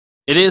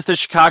It is the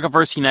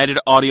ChicagoVerseUniteD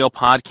audio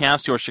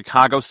podcast, your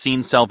Chicago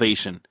scene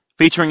salvation,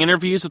 featuring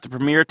interviews with the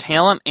premier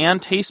talent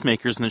and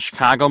tastemakers in the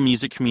Chicago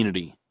music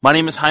community. My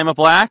name is Jaime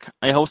Black.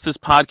 I host this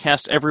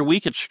podcast every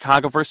week at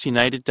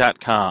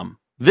ChicagoVerseUniteD.com.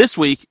 This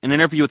week, an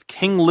interview with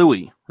King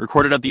Louie,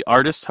 recorded at the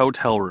Artist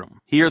Hotel Room.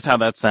 Here's how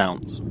that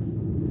sounds.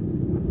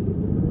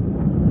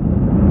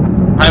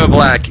 Jaime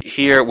Black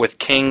here with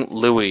King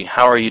Louie.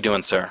 How are you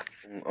doing, sir?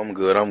 I'm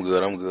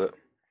good.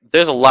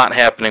 There's a lot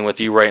happening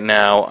with you right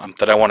now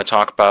that I want to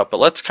talk about,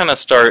 but let's kind of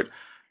start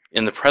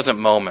in the present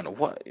moment.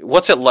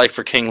 What's it like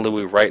for King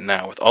Louie right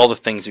now with all the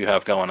things you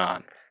have going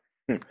on?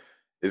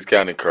 It's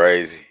kind of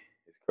crazy.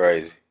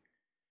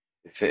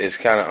 It's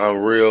kind of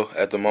unreal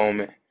at the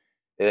moment.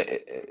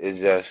 It's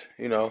just,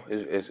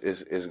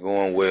 it's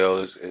going well.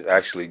 It's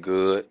actually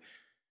good.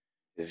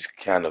 It's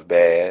kind of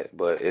bad,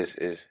 but it's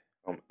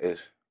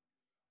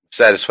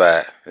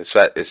satisfied.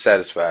 It's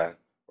satisfying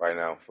right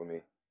now for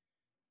me.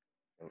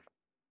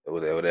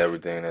 With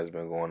everything that's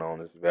been going on,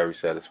 it's very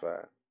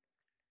satisfying.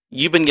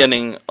 You've been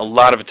getting a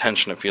lot of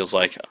attention, it feels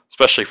like,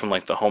 especially from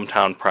like the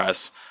hometown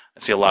press. I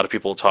see a lot of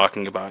people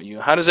talking about you.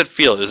 How does it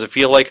feel? Does it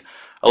feel like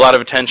a lot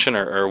of attention,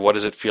 or what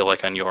does it feel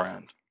like on your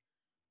end?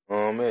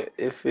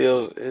 It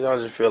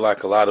doesn't feel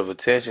like a lot of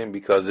attention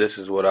because this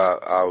is what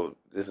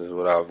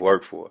I've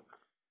worked for.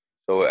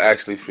 So it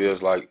actually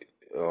feels like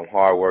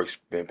hard work's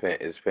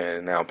is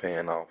paying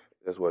off.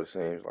 That's what it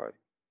seems like.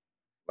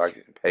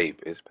 Like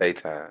it's pay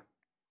time.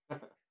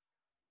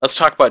 Let's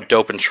talk about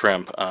Dope and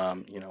Shrimp,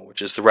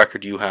 which is the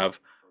record you have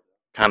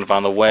kind of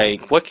on the way.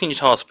 What can you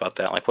tell us about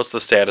that? Like, what's the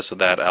status of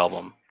that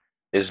album?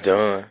 It's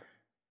done.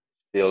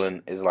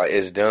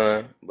 It's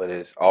done, but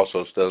it's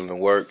also still in the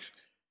works.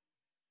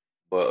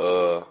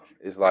 But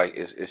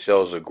it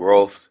shows a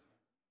growth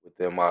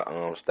within my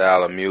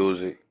style of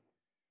music,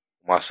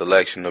 my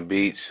selection of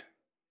beats,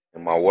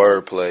 and my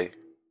wordplay.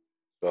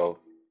 So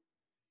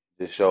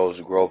it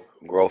shows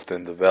growth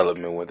and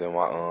development within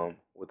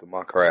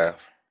my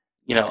craft.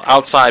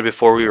 Outside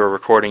before we were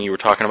recording, you were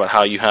talking about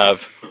how you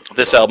have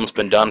this album's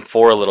been done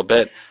for a little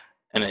bit,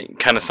 and it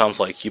kind of sounds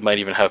like you might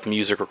even have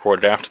music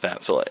recorded after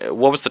that. So,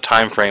 what was the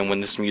time frame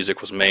when this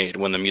music was made?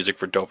 When the music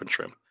for Dope and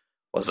Shrimp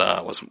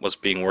was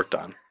being worked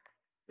on?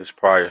 It's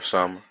prior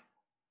summer,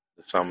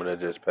 the summer that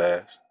just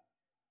passed,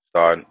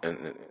 starting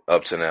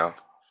up to now.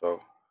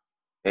 So,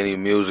 any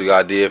music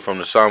I did from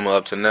the summer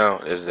up to now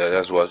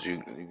that's what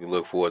you can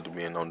look forward to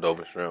being on Dope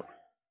and Shrimp.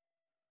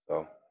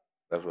 So,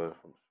 that's what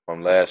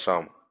from last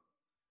summer.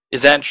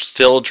 Is that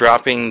still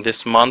dropping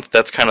this month?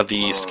 That's kind of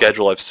the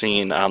schedule I've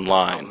seen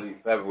online. I believe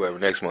February,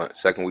 next month,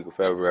 second week of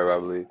February, I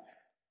believe.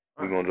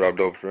 We're going to drop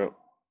Dope Shrimp.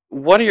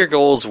 What are your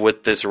goals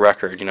with this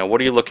record?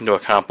 What are you looking to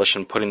accomplish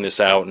in putting this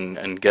out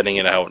and getting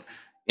it out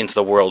into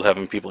the world,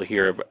 having people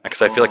hear it?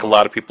 Because I feel like a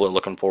lot of people are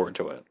looking forward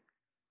to it.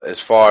 As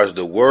far as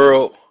the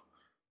world,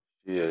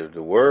 you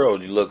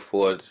look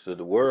forward to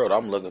the world.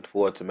 I'm looking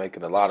forward to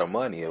making a lot of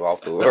money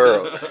off the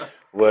world.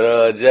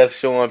 But just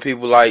showing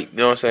people,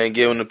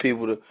 giving the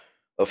people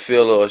a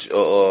feel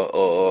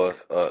or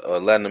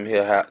letting them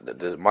hear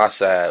my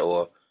side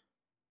or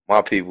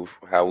my people,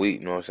 how we,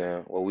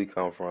 where we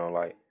come from,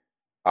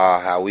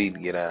 how we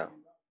get out,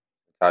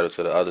 title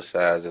to the other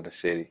sides of the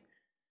city.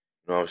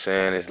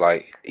 It's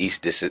like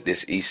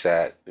this east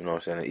side,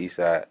 the east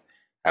side,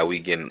 how we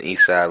getting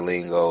east side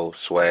lingo,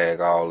 swag,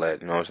 all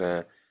that,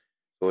 So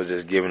it's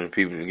just giving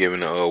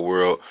the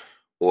world,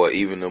 or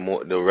even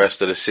the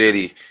rest of the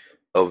city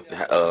of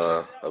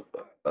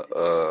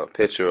a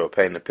picture, or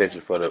painting a picture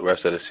for the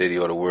rest of the city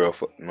or the world,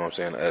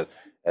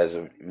 as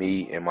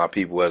me and my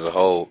people as a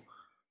whole.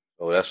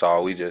 So that's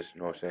all we just,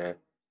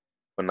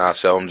 putting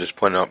ourselves, just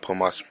put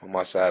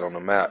my side on the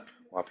map,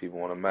 my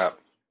people on the map.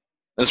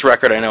 This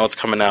record, I know it's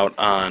coming out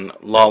on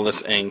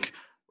Lawless Inc,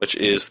 which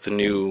is the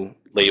new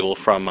label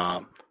from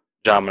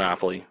John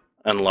Monopoly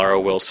and Laura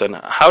Wilson.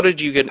 How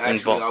did you get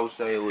involved? I would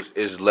say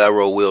it's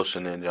Laura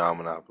Wilson and John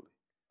Monopoly.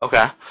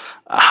 Okay.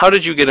 How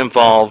did you get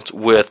involved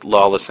with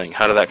Lawless Inc?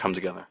 How did that come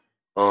together?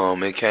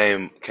 It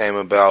came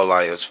about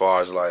as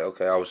far as I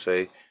would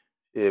say,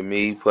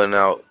 me putting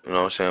out,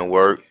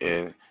 work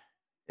and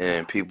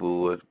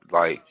people would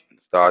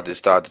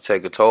start to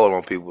take a toll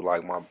on people.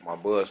 My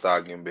buzz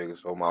started getting bigger,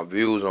 so my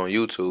views on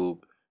YouTube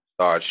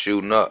started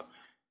shooting up,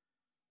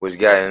 which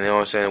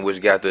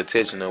got the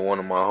attention of one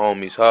of my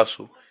homies,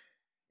 Hustle.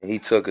 And he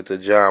took it to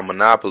John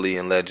Monopoly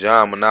and let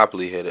John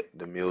Monopoly hit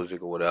the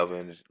music or whatever,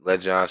 and just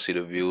let John see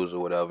the views or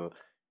whatever,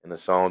 and the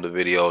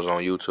videos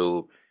on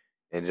YouTube.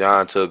 And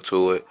John took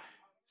to it.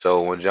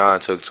 So when John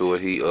took to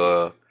it, he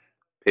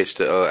pitched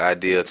the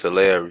idea to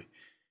Larry.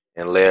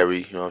 And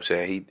Larry,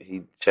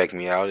 he checked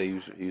me out. He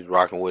was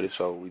rocking with it,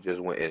 so we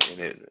just went in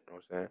it.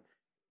 The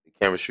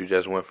chemistry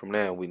just went from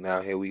there.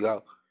 Now here we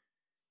go.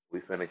 We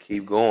finna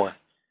keep going.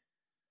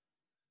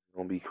 It's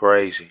gonna be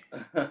crazy.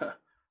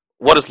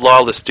 What is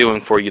Lawless doing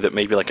for you that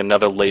maybe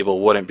another label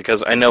wouldn't?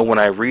 Because I know when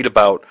I read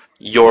about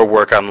your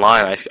work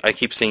online, I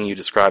keep seeing you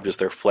described as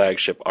their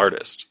flagship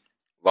artist.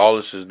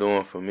 Lawless is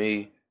doing for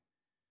me,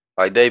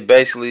 they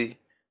basically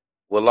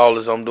what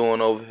Lawless I'm doing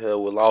over here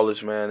with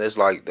Lawless, man, it's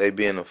like they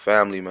being a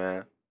family,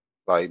 man.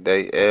 Like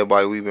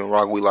everybody we been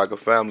rocking, we like a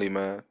family,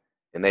 man.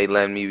 And they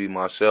letting me be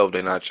myself.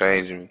 They not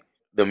changing me.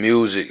 The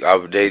music,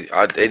 they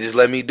just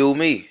let me do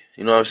me.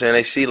 You know what I'm saying?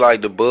 They see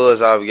like the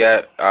buzz I've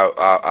got,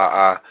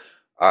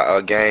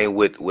 I gained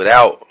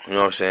without. You know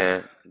what I'm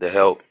saying? The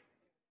help,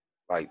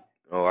 like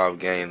I've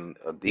gained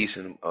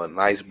a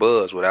nice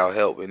buzz without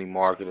help, any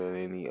marketing,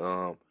 any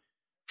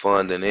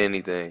funding,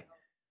 anything.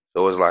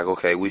 So it's like,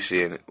 okay, we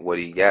seeing what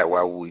he got.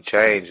 Why would we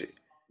change it?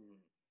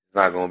 It's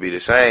not gonna be the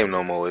same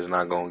no more. It's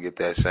not gonna get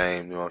that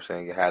same. You know what I'm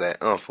saying? Have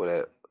that for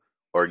that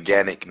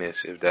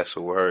organicness, if that's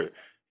a word.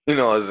 You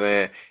know what I'm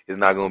saying? It's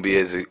not gonna be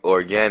as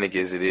organic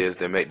as it is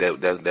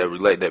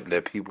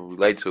that people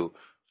relate to.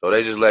 So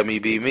they just let me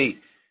be me,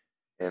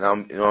 and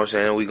you know what I'm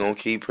saying? We gonna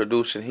keep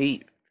producing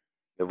heat.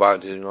 I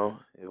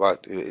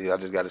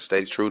just gotta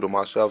stay true to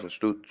myself and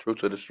true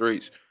to the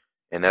streets,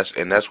 and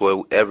that's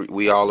what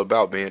we all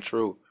about, being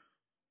true.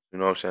 You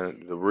know what I'm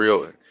saying? The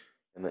real,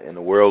 and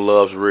the world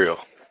loves real.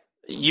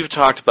 You've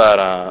talked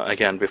about,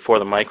 again, before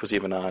the mic was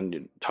even on,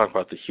 you talked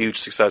about the huge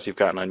success you've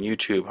gotten on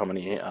YouTube, how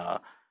many,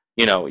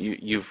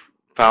 you've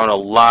found a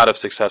lot of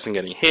success in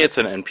getting hits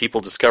and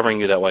people discovering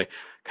you that way.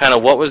 Kind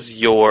of what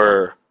was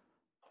your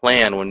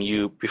plan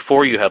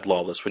before you had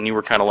Lawless, when you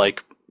were kind of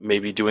like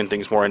maybe doing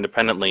things more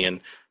independently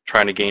and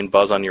trying to gain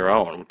buzz on your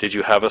own? Did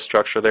you have a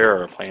structure there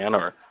or a plan?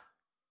 Or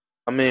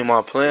I mean,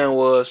 my plan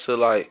was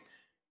to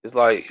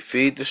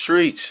feed the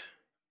streets.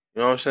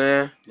 You know what I'm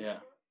saying? Yeah.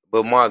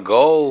 But my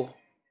goal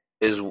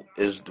is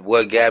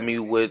what got me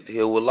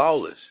here with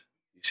Lawless.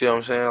 You see what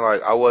I'm saying?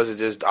 Like I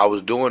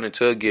was doing it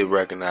to get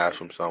recognized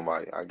from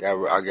somebody. I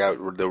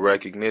got the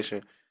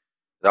recognition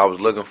that I was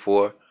looking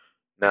for.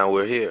 Now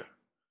we're here.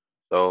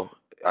 So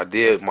I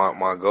did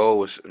my goal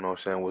was, you know what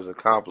I'm saying, was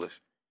accomplished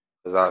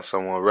because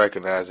someone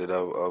recognized it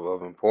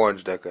of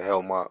importance that could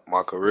help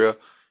my career,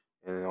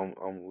 and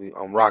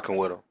I'm rocking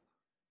with them.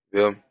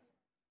 Feel me?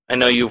 I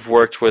know you've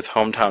worked with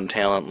hometown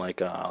talent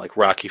like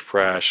Rocky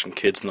Fresh and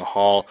Kids in the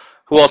Hall.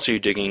 Who else are you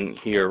digging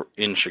here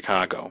in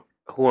Chicago?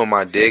 Who am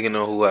I digging,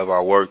 or who have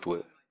I worked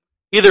with?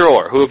 Either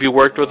or. Who have you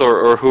worked with,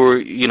 or who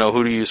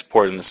who do you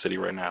support in the city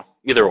right now?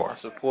 Either or.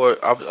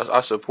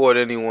 I support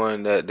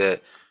anyone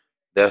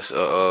that's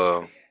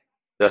a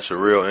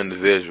real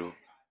individual.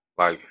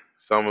 Like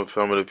some of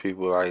the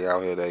people like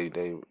out here,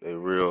 they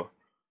real.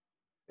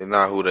 They're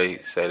not who they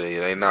say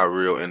they not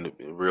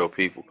real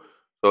people.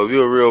 So if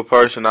you're a real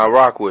person, I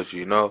rock with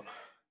you. You know,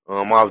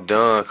 I've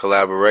done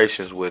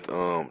collaborations with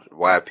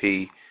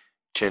YP,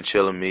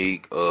 Chinchilla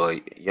Meek,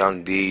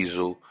 Young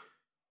Diesel,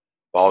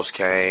 Boss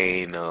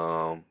Kane,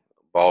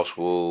 Boss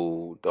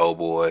Woo,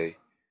 Doughboy,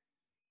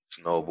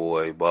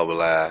 Snowboy,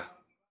 Bubble Eye,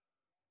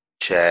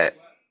 Chat,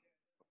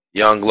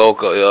 Young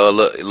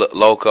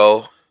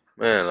Loco,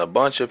 man, a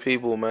bunch of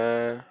people,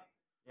 man.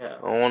 Yeah.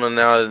 I don't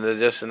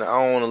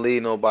want to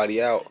leave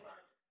nobody out.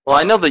 Well,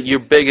 I know that you're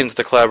big into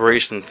the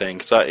collaboration thing,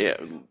 because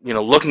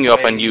looking you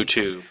up on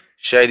YouTube.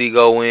 Shady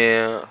go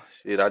in.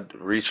 Shit, I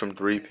reached from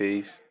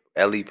 3-piece,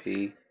 LEP.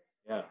 Yeah.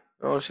 You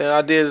know what I'm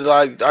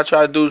saying? I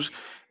try to do,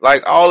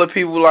 like, all the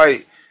people,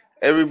 like,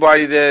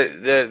 everybody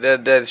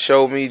that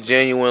showed me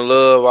genuine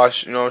love,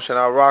 you know what I'm saying,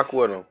 I rock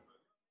with them. You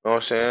know what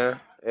I'm saying?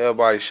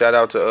 Everybody, shout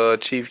out to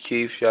Chief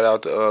Keef, shout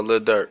out to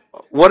Lil Durk.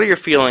 What are your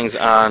feelings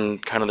on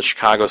kind of the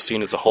Chicago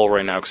scene as a whole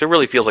right now? Because it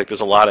really feels like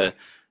there's a lot of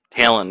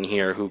talent in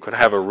here who could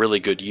have a really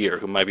good year,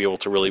 who might be able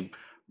to really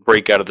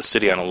break out of the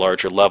city on a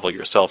larger level,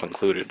 yourself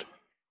included.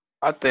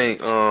 I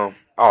think,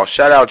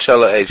 shout out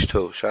Chella H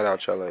too. Shout out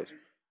Chella H.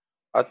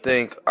 I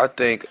think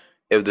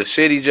if the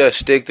city just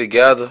stick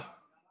together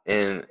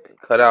and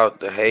cut out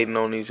the hating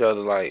on each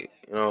other, like,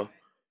 you know,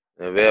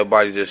 if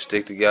everybody just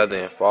stick together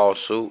and follow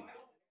suit,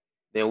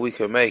 then we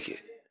can make it.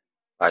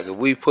 Like if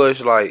we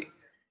push, like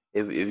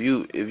if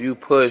you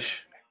push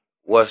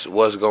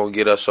what's gonna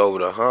get us over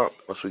the hump.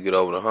 Once we get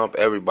over the hump,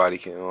 everybody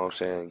can, you know what I'm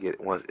saying,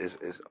 once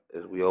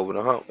we over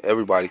the hump,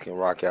 everybody can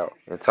rock out.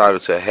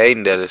 Entitled to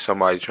hating that is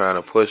somebody trying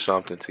to push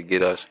something to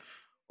get us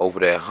over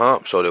that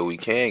hump so that we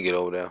can get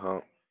over that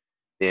hump.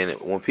 Then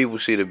when people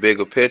see the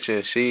bigger picture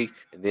and see,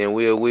 then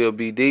we'll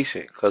be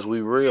decent because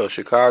we real.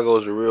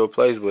 Chicago's a real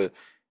place, but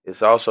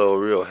it's also a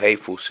real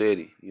hateful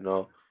city. You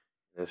know,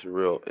 it's a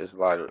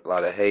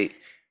lot of hate.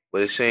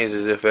 But it seems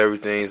as if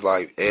everything's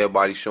like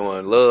everybody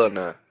showing love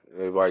now.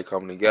 Everybody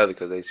coming together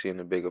because they seeing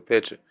the bigger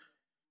picture.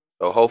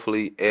 So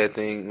hopefully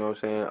everything, you know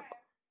what I'm saying,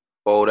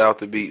 fold out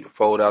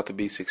to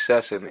be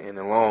success in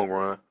the long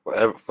run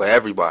for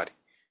everybody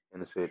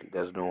in the city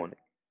that's doing it.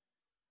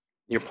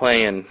 You're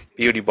playing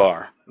Beauty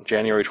Bar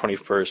January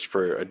 21st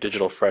for a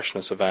digital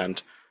freshness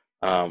event.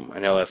 I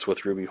know that's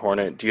with Ruby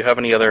Hornet. Do you have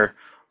any other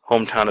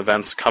hometown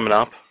events coming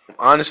up?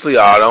 Honestly,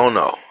 I don't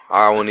know.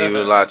 I wouldn't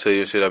even lie to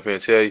you and sit up here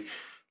and tell you.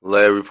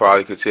 Larry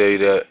probably could tell you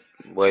that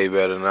way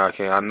better than I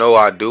can. I know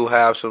I do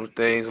have some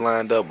things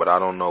lined up, but I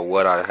don't know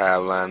what I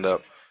have lined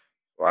up.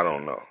 I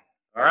don't know.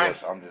 All right.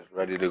 I'm just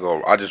ready to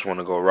go. I just want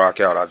to go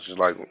rock out. I just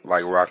like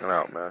rocking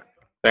out, man.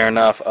 Fair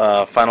enough.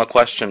 Final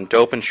question.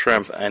 Dope and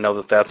Shrimp. I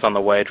know that's on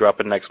the way.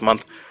 Dropping next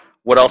month.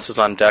 what else is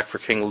on deck for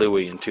King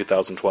Louie in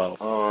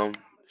 2012?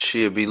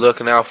 She'll be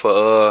looking out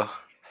for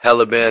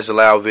Hella Bands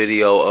Aloud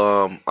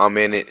video. I'm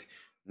in it.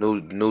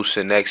 New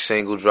next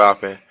single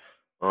dropping.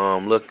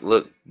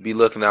 Be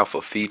looking out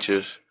for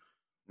features.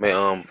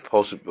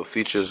 Posted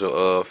features.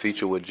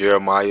 Feature with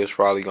Jeremiah is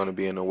probably going to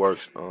be in the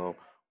works.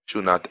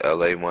 Shooting out to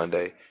LA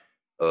Monday.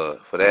 For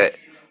that,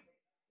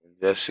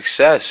 just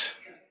success.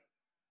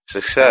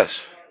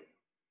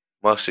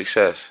 Much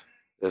success.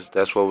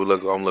 That's what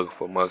I'm looking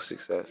for. Much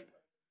success.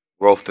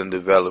 Growth and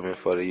development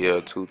for the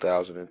year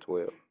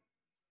 2012.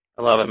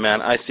 I love it,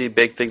 man. I see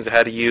big things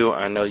ahead of you.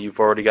 I know you've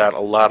already got a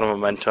lot of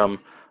momentum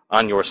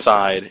on your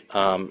side,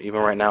 even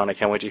right now, and I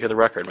can't wait to hear the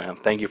record, man.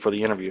 Thank you for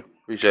the interview.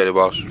 Appreciate it,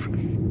 boss.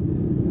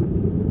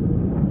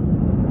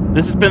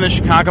 This has been the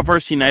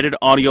ChicagoVerseUniteD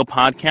audio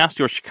podcast,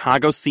 your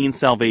Chicago scene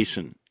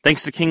salvation.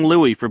 Thanks to King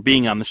Louie for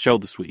being on the show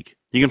this week.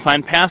 You can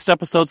find past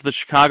episodes of the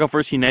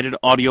ChicagoVerseUniteD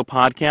audio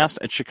podcast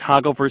at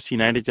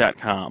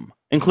ChicagoVerseUniteD.com,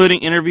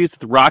 including interviews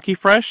with Rocky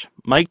Fresh,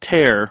 Mike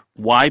Terr,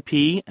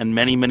 YP, and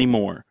many, many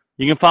more.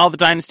 You can follow the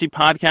Dynasty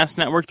Podcast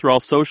Network through all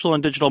social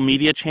and digital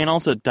media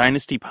channels at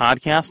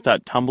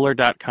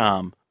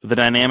dynastypodcast.tumblr.com. For the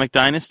Dynamic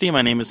Dynasty,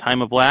 my name is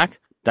Jaime Black.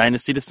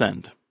 Dynasty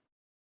Descend.